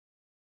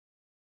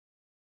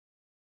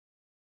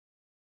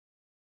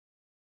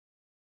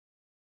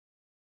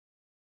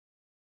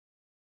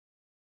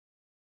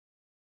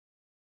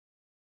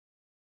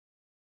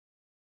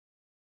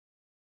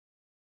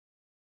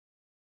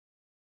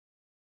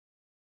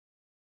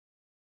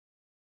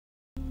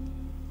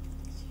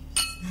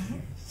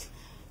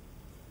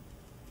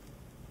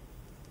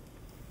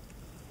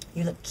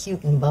You look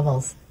cute in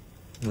bubbles.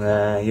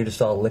 Nah, you're just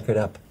all liquored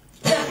up.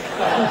 Hey,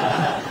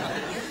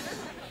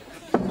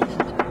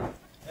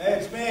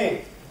 it's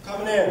me.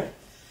 Coming in.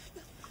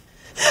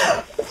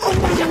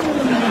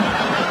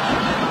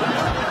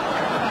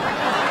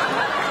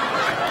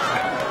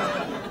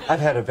 I've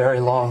had a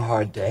very long,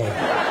 hard day.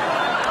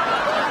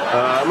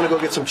 I'm gonna go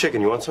get some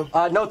chicken. You want some?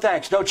 No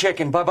thanks, no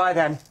chicken. Bye-bye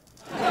then.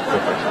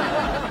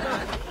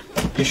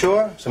 You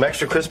sure? Some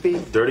extra crispy,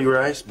 dirty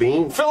rice,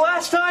 beans? For the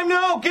last time,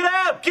 no! Get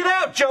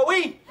out,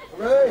 Joey!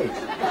 Right.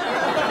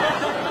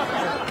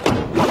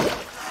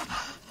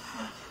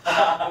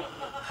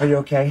 Are you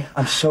okay?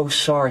 I'm so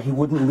sorry. He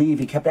wouldn't leave.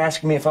 He kept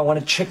asking me if I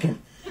wanted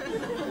chicken.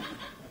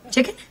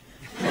 Chicken?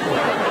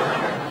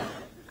 I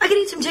could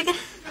eat some chicken.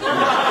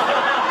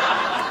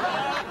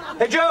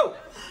 Hey, Joe!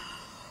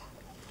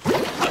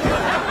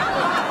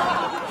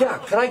 Yeah,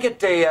 can I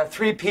get a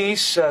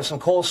three-piece, some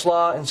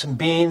coleslaw, and some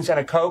beans, and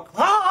a Coke?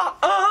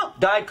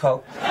 Diet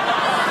Coke.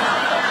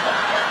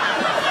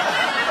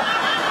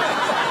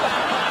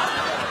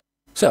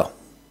 So,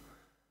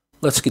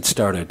 let's get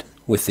started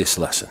with this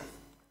lesson.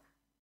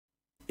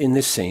 In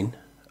this scene,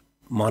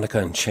 Monica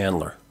and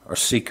Chandler are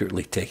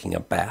secretly taking a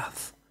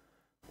bath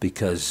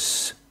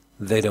because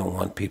they don't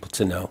want people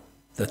to know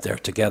that they're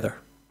together.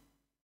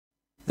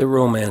 Their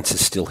romance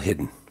is still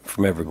hidden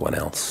from everyone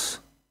else.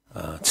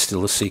 It's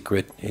still a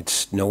secret.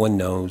 No one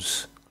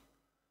knows,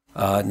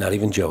 not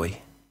even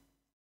Joey.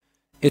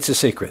 It's a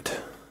secret.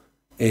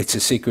 It's a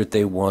secret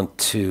they want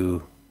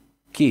to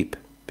keep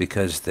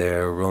because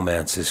their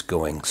romance is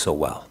going so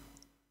well.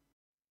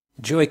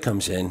 Joey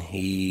comes in.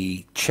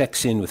 He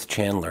checks in with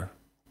Chandler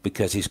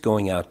because he's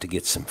going out to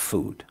get some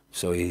food.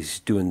 So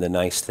he's doing the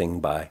nice thing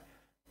by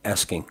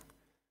asking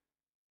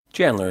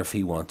Chandler if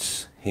he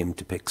wants him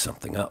to pick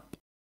something up.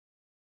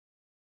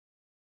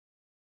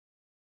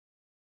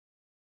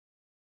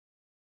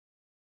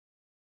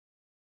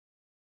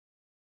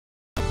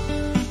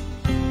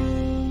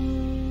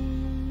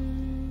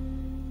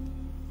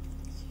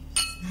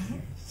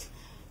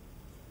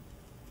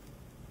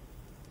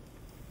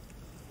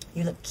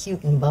 You look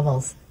cute in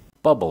bubbles.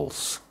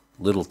 Bubbles,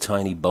 little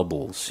tiny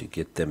bubbles. You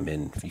get them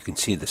in, you can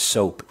see the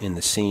soap in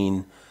the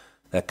scene.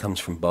 That comes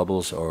from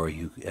bubbles, or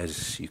you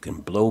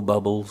can blow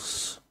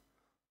bubbles.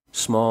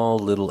 Small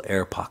little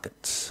air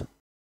pockets.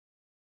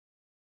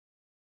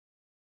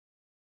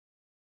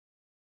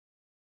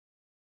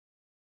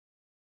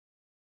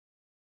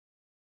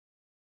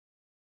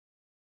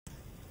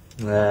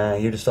 Nah,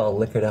 you're just all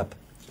liquored up.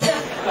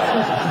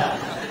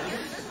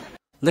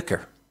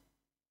 Liquor.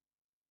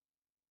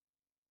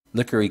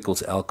 Liquor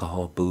equals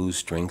alcohol,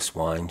 booze, drinks,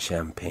 wine,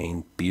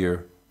 champagne,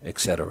 beer,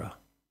 etc.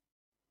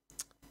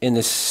 In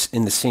the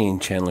scene,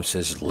 Chandler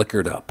says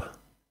liquored up.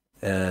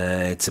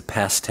 It's a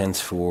past tense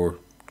for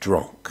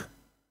drunk.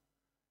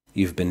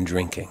 You've been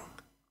drinking.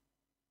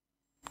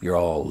 You're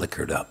all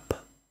liquored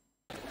up.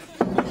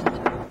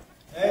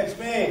 Hey, it's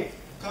me.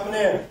 Coming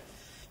in.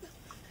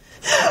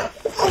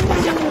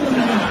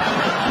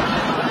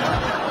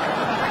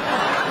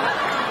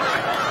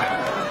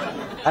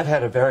 I've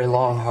had a very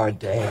long, hard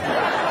day.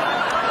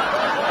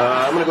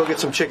 I'm gonna go get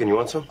some chicken. You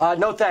want some?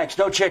 No thanks,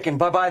 no chicken.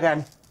 Bye-bye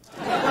then.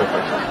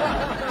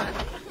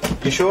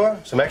 You sure?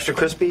 Some extra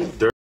crispy,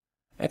 dirty?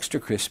 Extra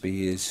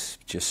crispy is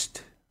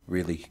just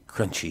really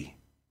crunchy,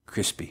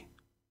 crispy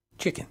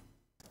chicken.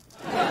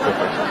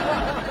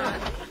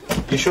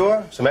 You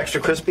sure? Some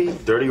extra crispy,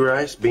 dirty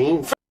rice,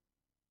 beans?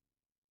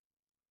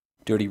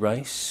 Dirty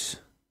rice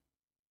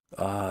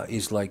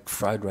is like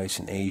fried rice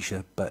in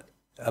Asia, but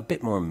a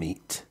bit more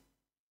meat.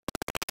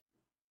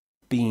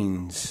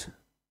 Beans,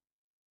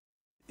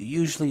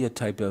 usually a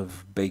type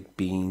of baked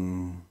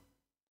bean,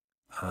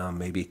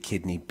 maybe a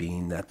kidney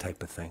bean, that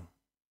type of thing.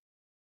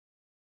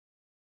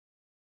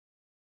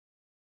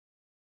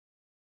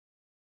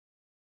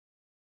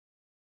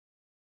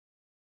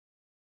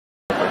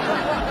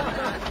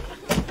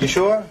 You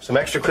sure? Some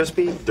extra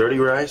crispy, dirty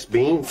rice,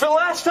 beans? For the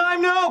last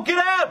time, no! Get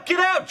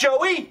out,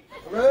 Joey!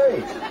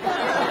 Right.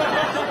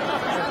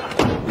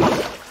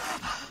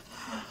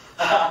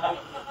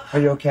 Are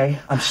you okay?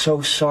 I'm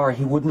so sorry.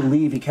 He wouldn't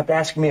leave. He kept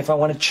asking me if I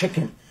wanted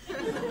chicken.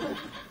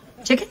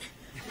 Chicken?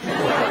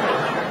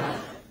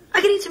 I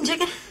could eat some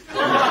chicken.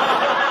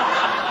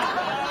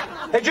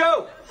 Hey,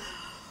 Joe!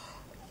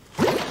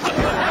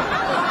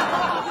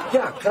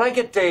 Yeah, can I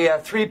get a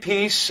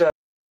three-piece...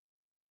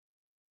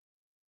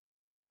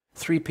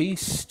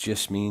 Three-piece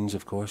just means,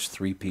 of course,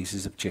 3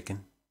 pieces of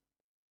chicken.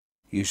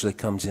 Usually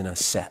comes in a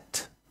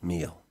set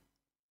meal.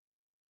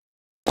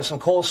 Some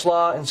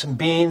coleslaw and some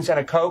beans and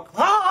a Coke?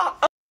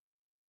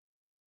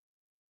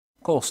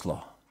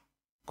 Coleslaw.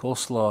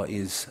 Coleslaw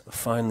is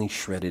finely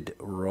shredded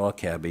raw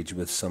cabbage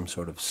with some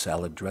sort of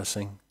salad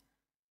dressing.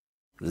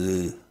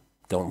 Ugh,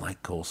 don't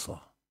like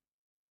coleslaw.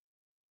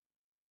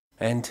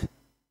 And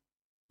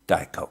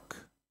Diet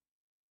Coke.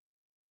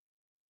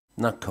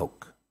 Not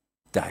Coke,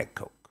 Diet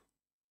Coke.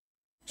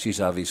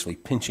 She's obviously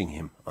pinching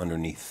him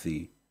underneath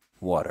the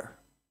water.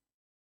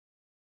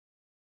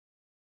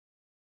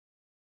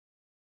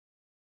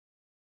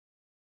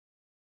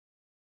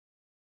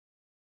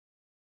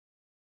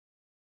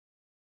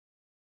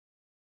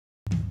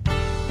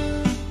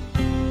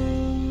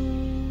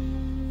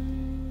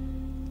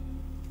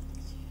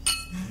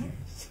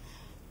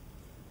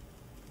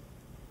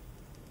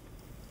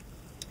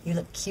 You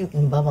look cute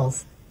in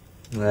bubbles.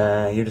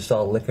 Nah, you're just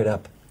all liquored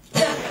up.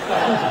 Hey,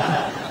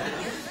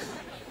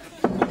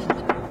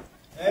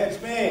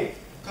 it's me.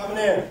 Coming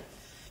in.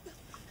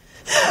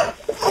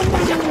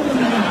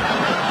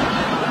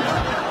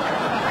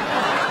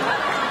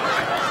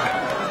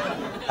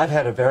 I've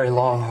had a very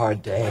long,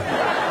 hard day.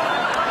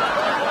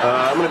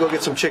 I'm gonna go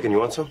get some chicken. You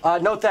want some?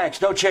 No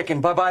thanks, no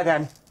chicken. Bye-bye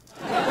then.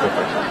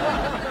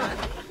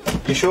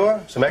 You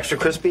sure? Some extra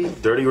crispy,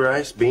 dirty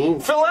rice,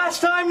 beans? For the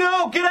last time,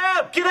 no! Get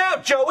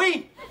out,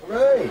 Joey!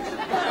 Right.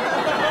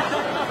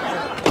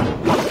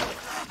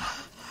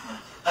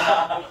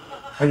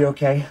 Are you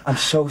okay? I'm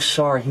so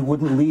sorry. He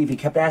wouldn't leave. He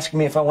kept asking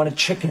me if I wanted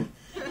chicken.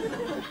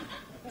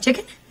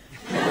 Chicken?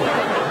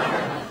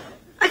 I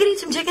could eat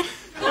some chicken.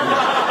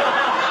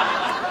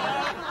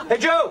 Hey,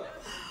 Joe!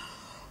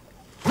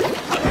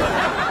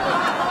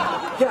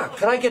 Yeah,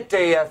 can I get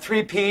a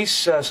three-piece,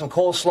 some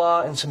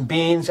coleslaw, and some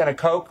beans, and a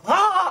Coke?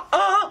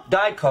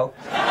 Diet Coke.